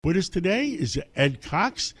With us today is Ed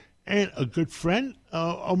Cox, and a good friend,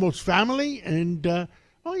 almost family, and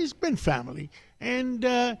he's been family.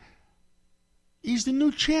 And he's the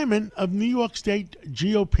new chairman of New York State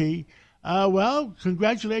GOP.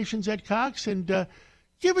 Congratulations, Ed Cox, and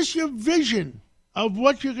give us your vision of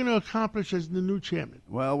what you're going to accomplish as the new chairman.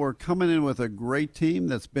 Well, we're coming in with a great team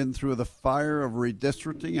that's been through the fire of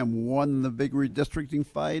redistricting and won the big redistricting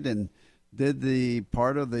fight and did the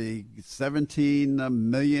part of the 17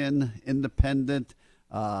 million independent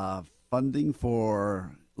funding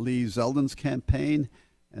for Lee Zeldin's campaign.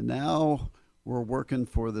 And now we're working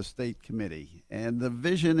for the state committee. And the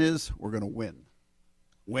vision is we're going to win.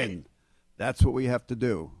 Win. That's what we have to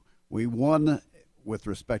do. We won with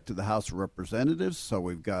respect to the House of Representatives, so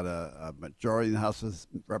we've got a majority in the House of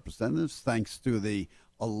Representatives thanks to the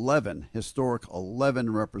historic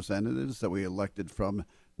 11 representatives that we elected from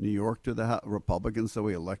New York to the Republicans that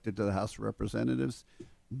we elected to the House of Representatives.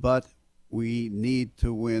 But we need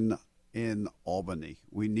to win in Albany.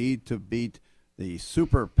 We need to beat the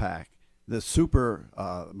super PAC, the super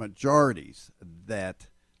majorities that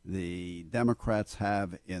the Democrats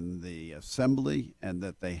have in the Assembly and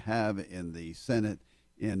that they have in the Senate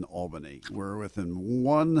in Albany. We're within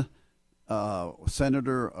one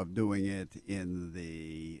senator of doing it in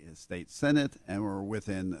the state Senate, and we're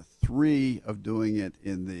within 3 of doing it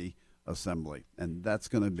in the Assembly. And that's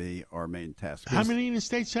going to be our main task. How many in the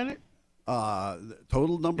state Senate?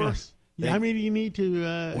 Total number? Yes. How many do you need to?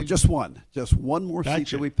 Well, just one. Just one more seat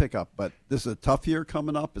Gotcha. that we pick up. But this is a tough year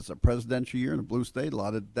coming up. It's a presidential year in a blue state. A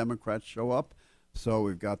lot of Democrats show up. So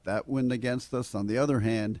we've got that win against us. On the other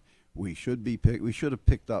hand, we should have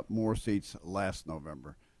picked up more seats last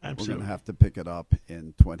November. Absolutely. We're going to have to pick it up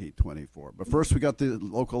in 2024. But first, we got the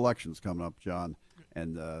local elections coming up, John.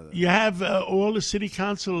 And you have all the city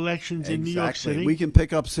council elections in New York City. We can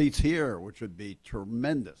pick up seats here, which would be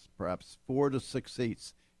tremendous, perhaps 4 to 6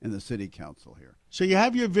 seats in the city council here. So you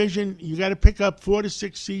have your vision. You got to pick up 4 to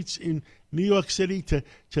 6 seats in New York City to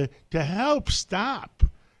help stop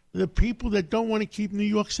the people that don't want to keep New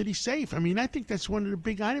York City safe. I mean, I think that's one of the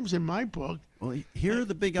big items in my book. Well, here are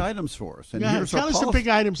the big items for us. And tell us the big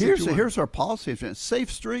items. Here's our policy.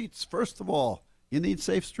 Safe streets, first of all. You need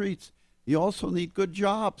safe streets. You also need good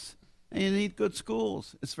jobs. And you need good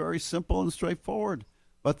schools. It's very simple and straightforward.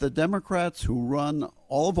 But the Democrats who run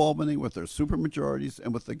all of Albany with their supermajorities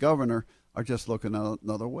and with the governor are just looking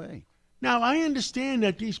another way. Now, I understand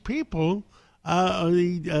that these people,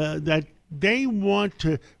 that they want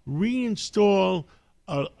to reinstall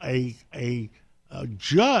a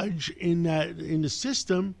judge in the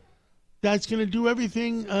system that's going to do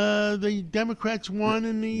everything the Democrats want.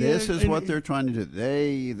 This is what they're trying to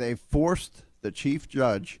do. They forced the chief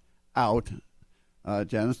judge out,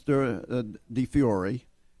 Janice DeFiore,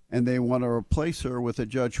 and they want to replace her with a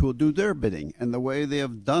judge who will do their bidding. And the way they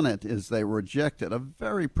have done it is they rejected a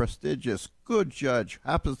very prestigious, good judge,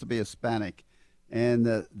 happens to be Hispanic, and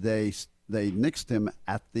they nixed him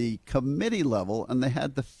at the committee level, and they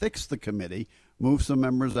had to fix the committee, move some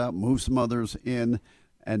members out, move some others in,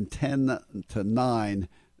 and 10-9,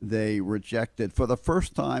 they rejected, for the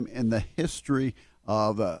first time in the history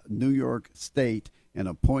of New York State in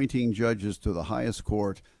appointing judges to the highest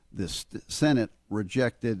court, the Senate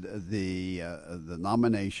rejected the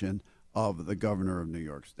nomination of the governor of New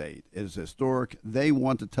York State. It is historic. They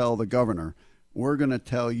want to tell the governor, we're going to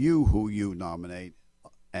tell you who you nominate,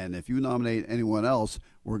 and if you nominate anyone else,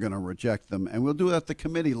 we're going to reject them. And we'll do it at the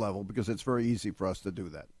committee level because it's very easy for us to do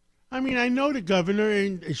that. I mean, I know the governor,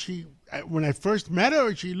 and when I first met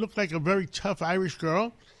her, she looked like a very tough Irish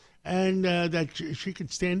girl, and that she could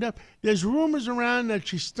stand up. There's rumors around that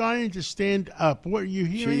she's starting to stand up. What, are you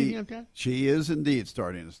hearing anything like that? She is indeed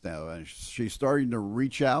starting to stand up. And she's starting to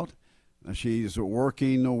reach out. She's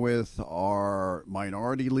working with our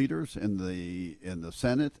minority leaders in the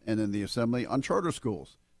Senate and in the Assembly on charter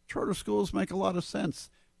schools. Charter schools make a lot of sense.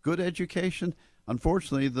 Good education.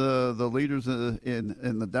 Unfortunately, the leaders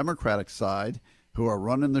in the Democratic side who are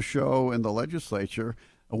running the show in the legislature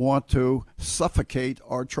want to suffocate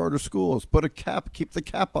our charter schools, keep the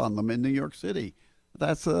cap on them in New York City.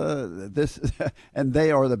 That's and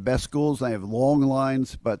they are the best schools. They have long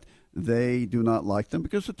lines, but they do not like them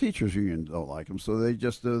because the teachers union don't like them. So they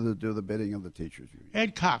just do the bidding of the teachers union.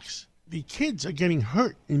 Ed Cox, the kids are getting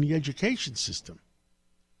hurt in the education system.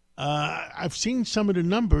 I've seen some of the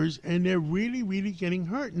numbers, and they're really, really getting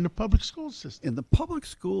hurt in the public school system. In the public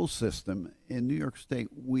school system in New York State,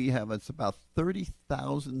 it's about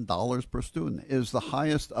 $30,000 per student. It is the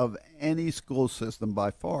highest of any school system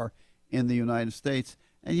by far in the United States,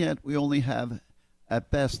 and yet we only have,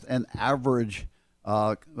 at best, an average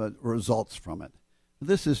results from it.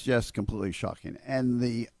 This is just completely shocking. And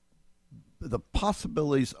the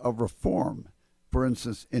possibilities of reform, for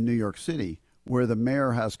instance, in New York City, where the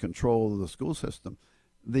mayor has control of the school system,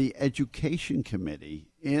 the education committee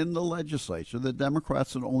in the legislature, the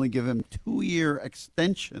Democrats would only give him 2-year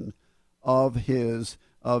extension of his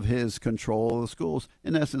control of the schools,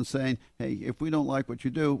 in essence saying, hey, if we don't like what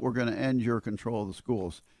you do, we're going to end your control of the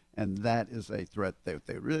schools. And that is a threat that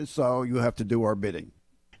they really, so you have to do our bidding.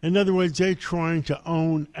 In other words, they're trying to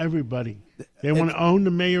own everybody. They want to own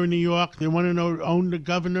the mayor of New York. They want to own the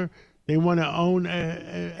governor. They want to own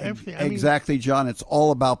everything. Exactly, John. It's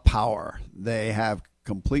all about power. They have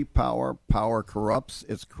complete power. Power corrupts.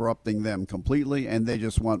 It's corrupting them completely, and they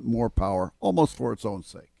just want more power, almost for its own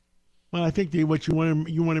sake. Well, I think what you want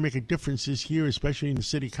to make a difference is here, especially in the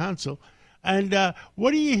city council. And what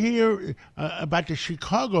do you hear about the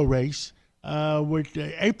Chicago race? With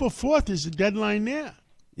April 4th is the deadline there.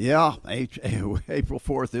 Yeah, April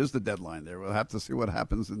 4th is the deadline there. We'll have to see what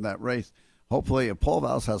happens in that race. Hopefully, Paul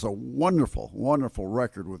Valls has a wonderful, wonderful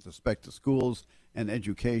record with respect to schools and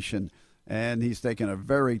education, and he's taken a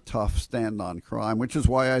very tough stand on crime, which is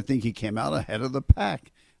why I think he came out ahead of the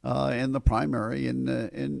pack in the primary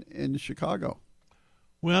in Chicago.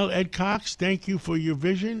 Well, Ed Cox, thank you for your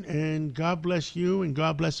vision, and God bless you, and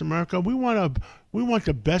God bless America. We want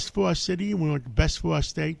the best for our city, we want the best for our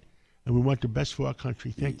state, and we want the best for our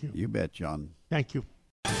country. Thank you. You bet, John. Thank you.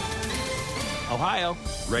 Ohio,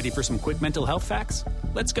 ready for some quick mental health facts?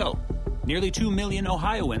 Let's go. Nearly 2 million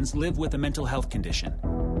Ohioans live with a mental health condition.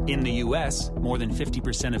 In the U.S., more than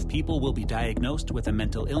 50% of people will be diagnosed with a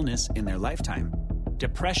mental illness in their lifetime.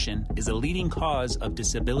 Depression is a leading cause of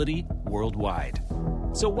disability worldwide.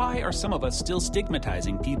 So why are some of us still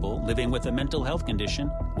stigmatizing people living with a mental health condition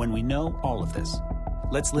when we know all of this?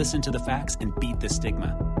 Let's listen to the facts and beat the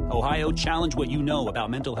stigma. Ohio, challenge what you know about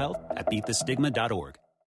mental health at beatthestigma.org.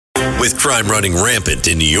 With crime running rampant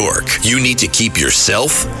in New York, you need to keep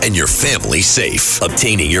yourself and your family safe.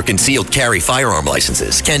 Obtaining your concealed carry firearm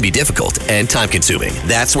licenses can be difficult and time-consuming.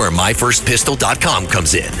 That's where MyFirstPistol.com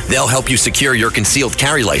comes in. They'll help you secure your concealed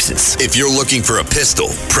carry license. If you're looking for a pistol,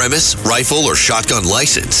 premise, rifle, or shotgun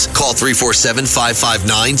license, call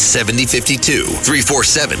 347-559-7052.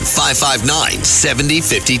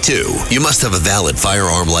 347-559-7052. You must have a valid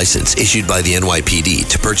firearm license issued by the NYPD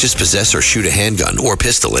to purchase, possess, or shoot a handgun or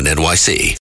pistol in NYC.